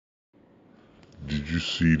you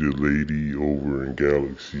see the lady over in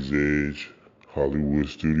Galaxy's Edge, Hollywood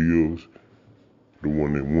Studios? The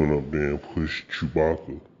one that went up there and pushed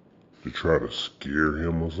Chewbacca to try to scare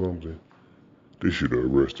him or something? They should have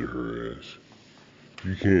arrested her ass.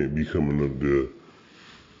 You can't be coming up there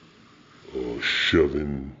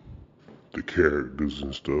shoving the characters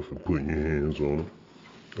and stuff and putting your hands on them.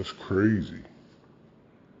 That's crazy.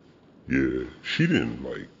 Yeah, she didn't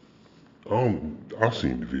like. I've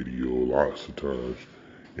seen the video lots of times,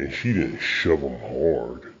 and she didn't shove them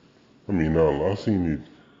hard. I mean, I've seen it.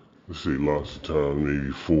 Let's say lots of times,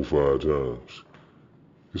 maybe 4 or 5 times.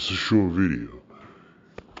 It's a short video,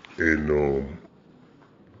 and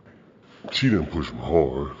she didn't push him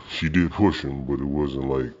hard. She did push him, but it wasn't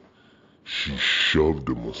like she shoved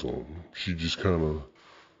him or something. She just kind of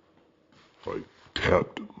like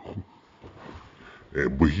tapped him.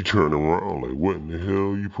 But he turned around like, what in the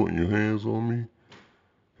hell? You putting your hands on me?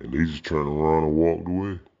 And they just turned around and walked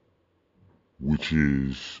away, which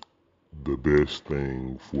is the best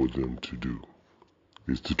thing for them to do,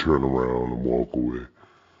 is to turn around and walk away.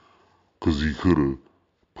 Because he could have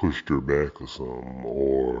pushed her back or something,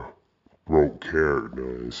 or broke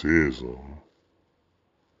character and said something.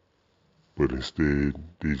 But instead,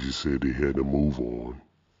 they just said they had to move on.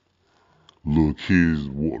 Little kids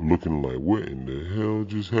looking like, what in the hell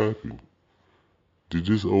just happened? Did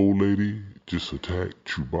this old lady just attack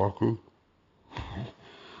Chewbacca?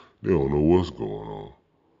 They don't know what's going on.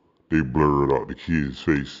 They blurred out the kids'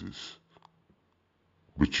 faces.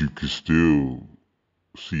 But you could still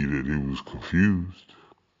see that they was confused.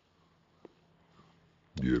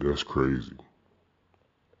 Yeah, that's crazy.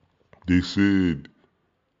 They said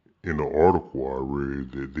in the article I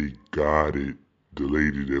read that they guided the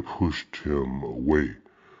lady that pushed him away.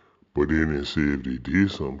 But they didn't say if they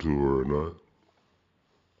did something to her or not.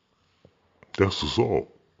 That's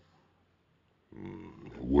assault.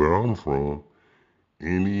 Where I'm from,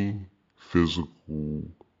 any physical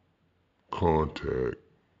contact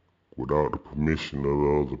without the permission of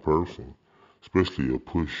the other person, especially a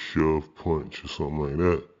push, shove, punch, or something like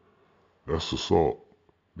that, that's assault.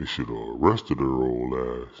 They should have arrested her old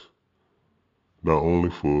ass. Not only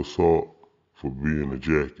for assault, for being a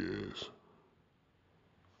jackass.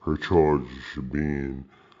 Her charges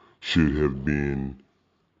should have been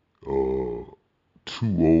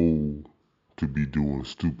too old to be doing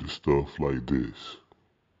stupid stuff like this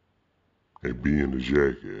and being a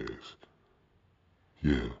jackass.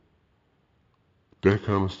 Yeah, that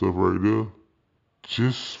kind of stuff right there,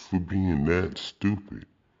 just for being that stupid,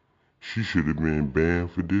 she should have been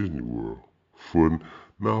banned for Disney World. For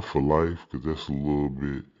not for life, because that's a little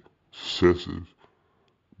bit excessive,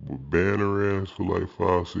 but ban her ass for like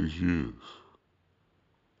 5, 6 years.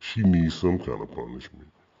 She needs some kind of punishment.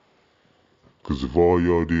 Because if all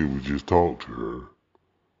y'all did was just talk to her,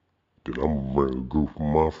 then I'm gonna bring a group of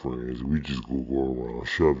my friends and we just go around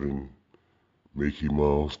shoving Mickey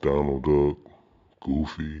Mouse, Donald Duck,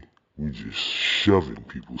 Goofy. We just shoving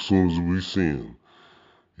people. As soon as we see them,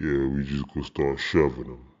 yeah, we just gonna start shoving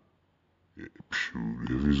them. Yeah, shoot,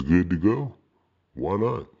 if it's good to go, why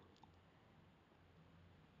not?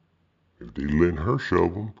 If they letting her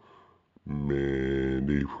shove them, man,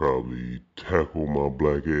 they probably tackle my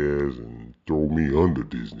black ass and throw me under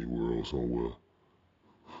Disney World somewhere.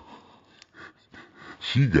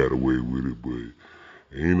 She got away with it, but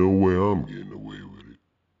ain't no way I'm getting away with it.